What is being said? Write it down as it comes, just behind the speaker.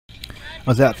I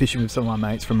was out fishing with some of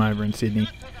my mates from over in Sydney.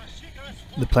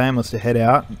 The plan was to head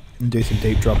out and do some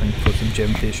deep dropping for some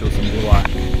gemfish or some walleye.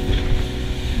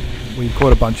 We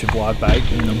caught a bunch of live bait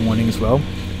in the morning as well,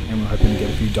 and we're hoping to get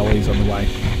a few dollies on the way.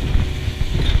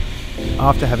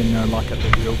 After having no luck at the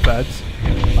reel pads,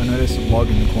 I noticed a log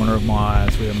in the corner of my eye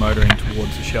as we were motoring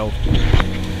towards the shelf.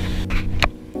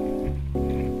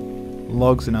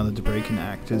 Logs and other debris can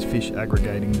act as fish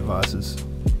aggregating devices.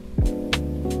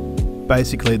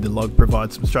 Basically, the log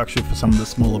provides some structure for some of the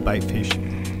smaller bait fish,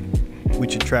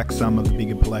 which attracts some of the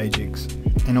bigger pelagics,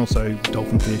 and also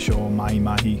dolphin fish or mahi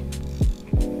mahi.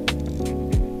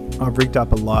 I've rigged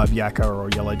up a live yakka or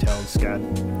yellow-tailed scad,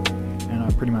 and I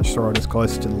pretty much throw it as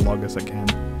close to the log as I can.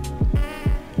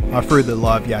 I threw the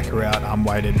live yakka out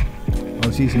unweighted. I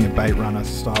was using a bait runner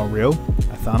style reel,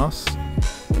 a Thanos.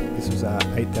 This was a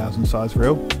 8,000 size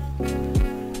reel.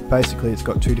 Basically it's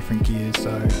got two different gears,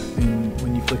 so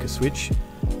when you flick a switch,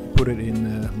 you put it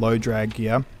in the low drag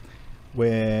gear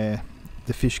where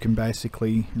the fish can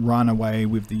basically run away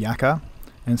with the yakka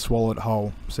and swallow it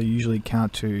whole. So you usually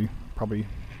count to probably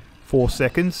 4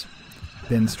 seconds,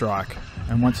 then strike.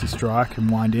 And once you strike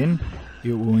and wind in,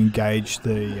 it will engage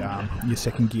your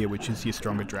second gear, which is your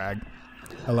stronger drag,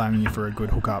 allowing you for a good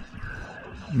hookup.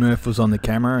 Murph was on the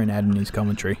camera and adding his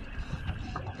commentary.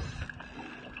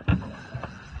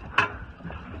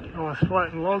 Nice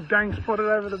floating log dang spotted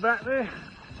over the back there.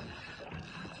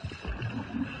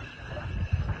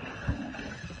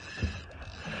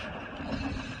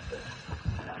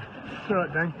 It's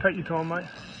alright, Dang, take your time, mate.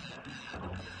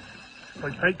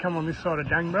 Like Pete, come on this side of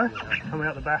Dang, bro. Come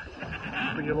out the back.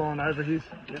 Put your line over his.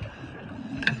 Yep.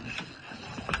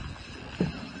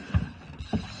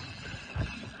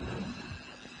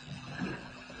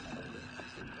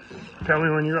 Tell me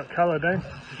when you're got colour, Dang.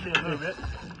 Just a little bit.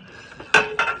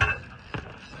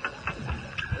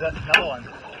 That's the colour one.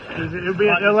 It'll be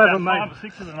at 11, mate. 5 or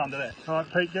 6 of them under there.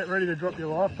 Alright, Pete, get ready to drop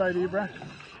your live bait here, bro.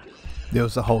 There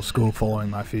was the whole school following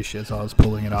my fish as I was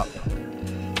pulling it up.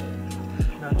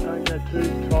 No, don't go too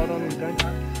tight on him, don't you?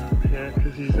 Yeah,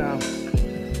 because he's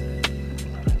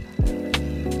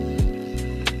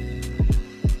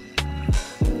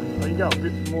well, you go a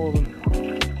bit more than,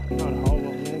 not a whole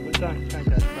lot more, but don't go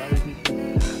crazy.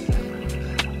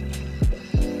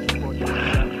 Watch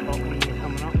that spot when you're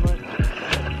coming up, mate.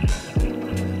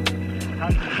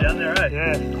 Hunting down there, eh?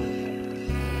 Yeah.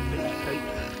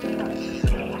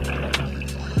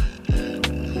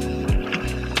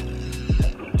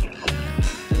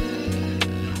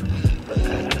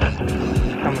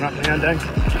 Coming up now, Dang.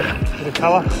 Bit of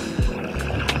colour.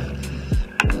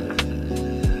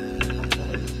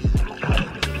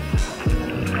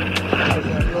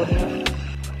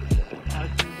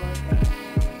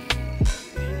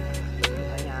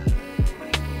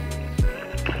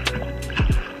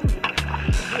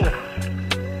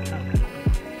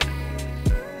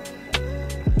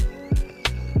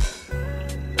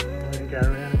 Go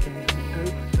around if you need to do.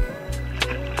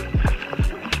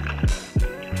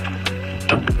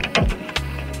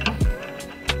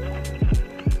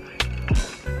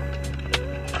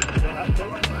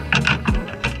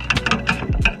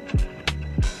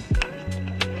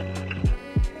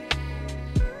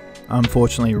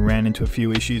 Unfortunately, we ran into a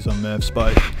few issues on Murph's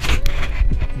boat.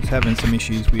 He was having some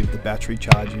issues with the battery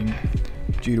charging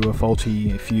due to a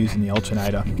faulty fuse in the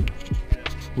alternator.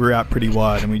 We were out pretty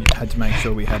wide and we had to make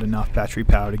sure we had enough battery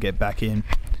power to get back in.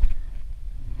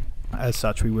 As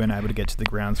such, we weren't able to get to the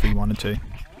grounds we wanted to.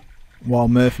 While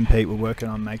Murph and Pete were working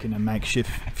on making a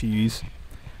makeshift fuse,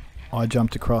 I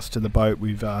jumped across to the boat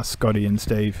with Scotty and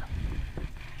Steve.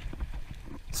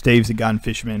 Steve's a gun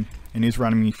fisherman and he's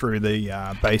running me through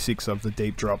the basics of the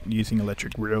deep drop using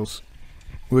electric reels.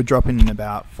 We were dropping in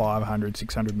about 500,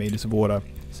 600 metres of water,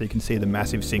 so you can see the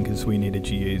massive sinkers we needed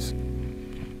to use.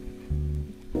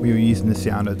 We were using the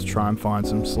sounder to try and find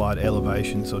some slight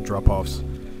elevations or drop-offs,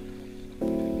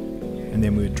 and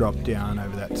then we would drop down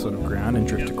over that sort of ground and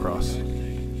drift across.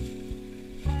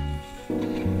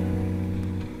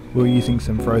 We were using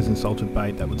some frozen salted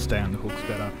bait that would stay on the hooks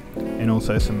better, and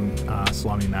also some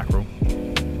slimy mackerel.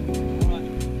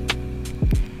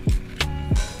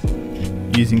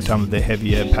 Using some of the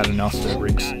heavier paternoster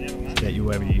rigs that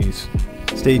you'll ever use.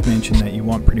 Steve mentioned that you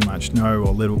want pretty much no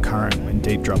or little current when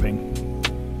deep dropping.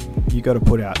 You got to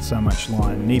put out so much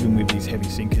line, and even with these heavy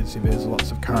sinkers, if there's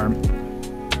lots of current,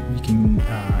 you can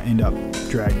end up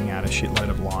dragging out a shitload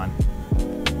of line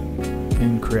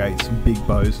and create some big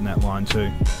bows in that line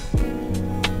too.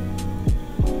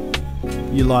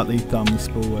 You lightly thumb the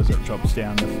spool as it drops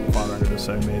down to 500 or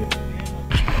so metres.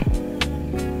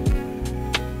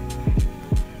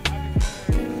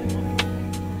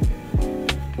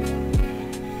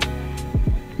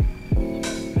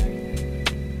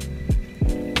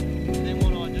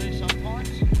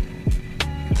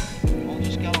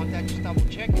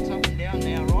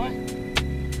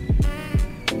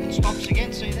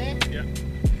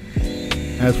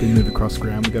 Yeah. As we move across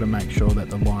ground, we've got to make sure that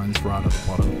the line's right at the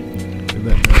bottom. We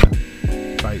let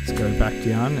the baits go back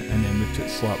down and then lift it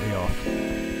slightly off.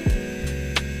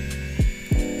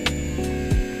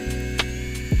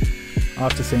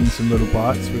 After seeing some little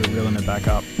bites, we were reeling it back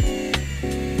up.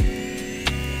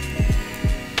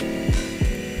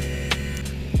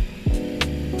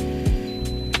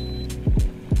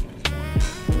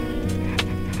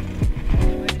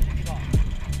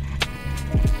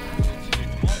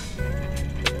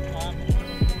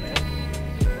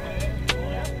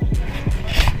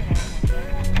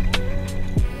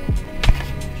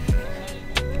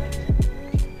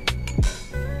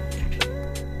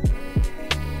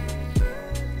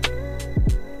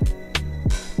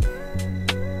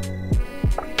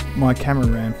 My camera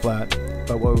ran flat,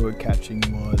 but what we were catching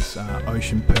was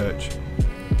ocean perch.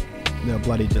 They were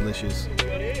bloody delicious.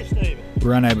 We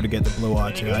were unable to get the blue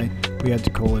eye today. We had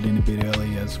to call it in a bit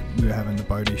early as we were having the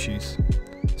boat issues.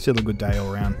 Still a good day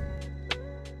all round.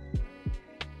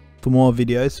 For more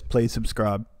videos, please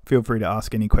subscribe. Feel free to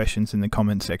ask any questions in the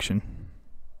comment section.